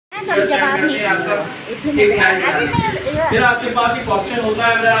कभी जवाब नहीं फिर आपके पास एक ऑप्शन होता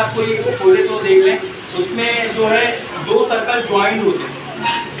है, अगर आप कोई खोले तो देख लें, उसमें जो है 2 सर्कल ज्वाइंट होते हैं।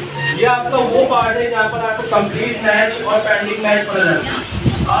 ये आपका वो पार्ट है जहाँ पर आपको कंप्लीट मैच और पेंडिंग मैच पड़ जाता है।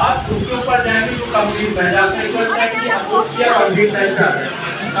 आप उसके ऊपर जाएंगे तो कंप्लीट मैच आपने रिक्वेस्ट सेट किया, कंप्लीट मैच आ रहा है।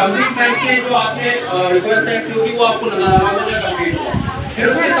 कंप्लीट मैच में जो आपने रिक्वेस्ट सेट की होगी वो आपको नजर आ रहा होगा कंप्लीट। फिर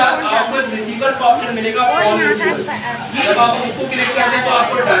उसके साथ आपको एक रिसीवर का ऑप्शन मिलेगा, कॉल रिसीवर। जब आप उसको क्लिक करते हैं तो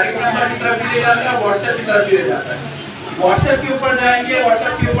आपको डायरेक्ट नंबर की तरफ भी ले जाता है, व्हाट्सएप की तरफ भी ले जाता है। व्हाट्सएप के ऊपर जाएंगे,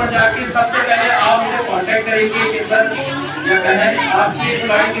 व्हाट्सएप के ऊपर जाके सबसे पहले आप उसे कांटेक्ट करेंगे कि सर क्या कहना है आपकी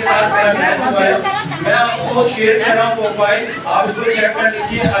क्लाइंट के साथ मेरा मैच हुआ है, मैं आपको शेयर कर रहा हूँ प्रोफाइल, आप इसको चेक कर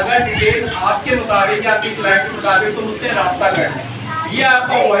लीजिए। अगर डिटेल आपके मुताबिक या आपकी क्लाइंट के मुताबिक तो मुझसे रब्ता करें। ये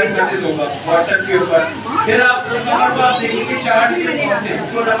आपका वॉइस मैसेज होगा व्हाट्सएप के ऊपर। फिर आप उस नंबर को आप देखेंगे 4 डिजिट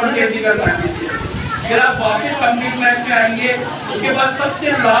उसको नंबर सेव भी कर लीजिए। फिर आप वापस कंप्लीट मैच में आएंगे, उसके बाद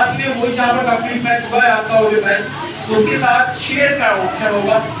सबसे लास्ट में वही जहाँ पर कंप्लीट मैच हुआ है आपका ऑडियो मैच, उसके साथ शेयर का ऑप्शन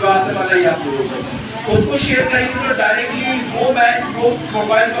होगा जो आपने बताइए आप लोगों को, उसको शेयर करेंगे तो डायरेक्टली वो मैच वो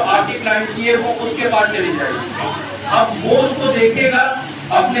प्रोफाइल जो आपके क्लाइंट की है वो उसके पास चली जाएगी। अब वो उसको देखेगा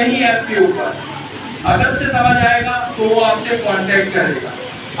अपने ही ऐप के ऊपर, अगर उसे समझ आएगा तो वो आपसे कांटेक्ट करेगा,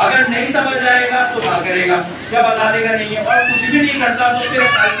 अगर नहीं समझ आएगा तो क्या करेगा, क्या बता देगा नहीं है, और कुछ भी नहीं करता तो फिर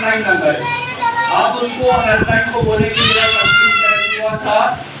हेल्पलाइन नंबर है, आप उसको हेल्पलाइन को बोलेंगे मेरा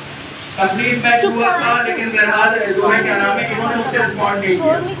कंप्लीट मैच हुआ था लेकिन बहरहाल जो है क्या नाम है इन्होंने उससे रिस्पॉन्ड नहीं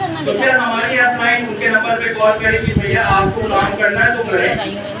किया, तो फिर हमारी हेल्पलाइन उनके नंबर पे कॉल करेगी भैया आपको काम करना है तो करें,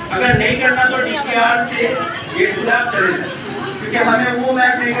 अगर नहीं करना तो DKR से ये खिलाफ चले जाए, क्योंकि हमें वो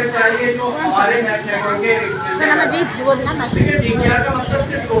मैच मेकर चाहिए जो हमारे मैच मेकर के देखिए DKR का मकसद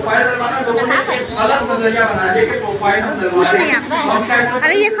सिर्फ प्रोफाइल डलवाना, लोगों ने एक अलग नजरिया बना लिया कि प्रोफाइल हम डलवा रहे हैं।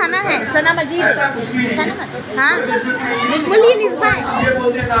 अरे ये सना है, सना मजीद है, हाँ बोलिए निस्बा है, ये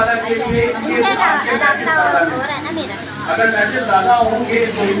बोलते हैं दादा के लिए अगर मैचेस ज्यादा होंगे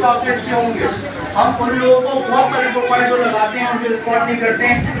तो इनको अपडेट क्यों होंगे, हम उन लोगों को बहुत सारे प्रोफाइल जो लगाते हैं उनको रिस्पॉन्ड नहीं करते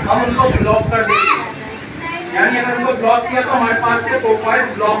हैं, हम उनको ब्लॉक कर देंगे, यानी अगर उनको ब्लॉक किया तो हमारे पास से प्रोफाइल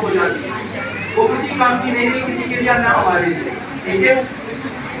ब्लॉक हो जाती है, वो किसी काम की नहीं है, किसी के लिए ना हमारे लिए, ठीक है।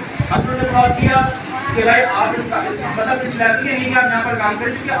 हमने ब्लॉक किया कि भाई आप इसका मतलब इस लेवल के नहीं कि आप यहाँ पर काम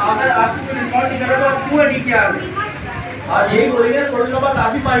करें, क्योंकि अगर आपको कोई रिस्पॉन्ड नहीं कर रहा तो आप क्यों नहीं किया, आप यही बोलेंगे थोड़े दिनों बाद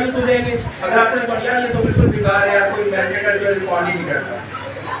आप ही मायूस हो जाएंगे, अगर आपने बढ़िया ये तो बिल्कुल बेकार है यार, कोई मैसेज कर रिस्पॉन्ड ही नहीं करता।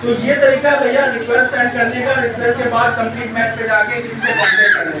 तो ये तरीका भैया रिक्वेस्ट सेंड करने का, रिक्वेस्ट के बाद कंप्लीट मैच पे जाके किसी से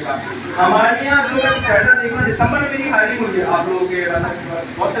कांटेक्ट करने का। हमारे यहाँ जो पैसा देखना, दिसंबर में मेरी हायरिंग हुई है आप लोगों के,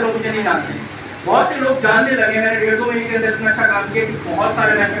 बहुत से लोग मुझे नहीं जानते, बहुत से लोग जानने लगे, मैंने 1.5-2 महीने के अंदर इतना अच्छा काम किया कि बहुत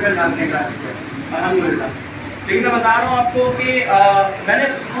सारे मैच मेकर जानने का अल्हम्दुलिल्लाह। लेकिन मैं बता रहा हूँ आपको कि मैंने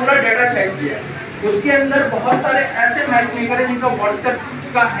पूरा डेटा चेक किया, उसके अंदर बहुत सारे ऐसे मैच मेकर हैं जिनका व्हाट्सएप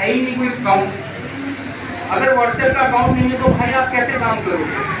का है ही नहीं कोई अकाउंट, अगर व्हाट्सएप का अकाउंट नहीं है तो भाई आप कैसे काम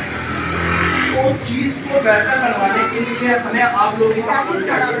करोगे, तो चीज़ को बेहतर बनवाने के लिए हमें आप लोगों की सपोर्ट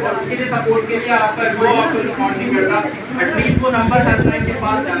चाहिए, और उसके लिए सपोर्ट के लिए आपका जो आपको रिस्पॉन्ड नहीं करता एटलीस्ट वो नंबर हेल्पलाइन के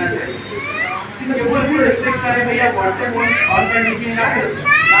पास जाना चाहिए, कि वो इनको रिस्ट्रिक्ट करें भैया व्हाट्सएप ऑन कर लीजिए या फिर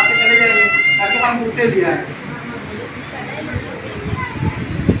यहाँ से चले जाइए ताकि हम दूसरे लिया है।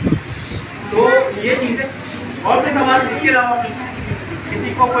 तो ये चीज़ है, और कोई सवाल इसके अलावा किसी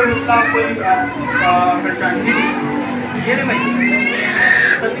को कोई उसका कोई परेशानी जी ये नहीं भाई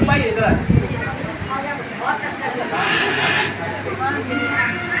सत्य भाई इधर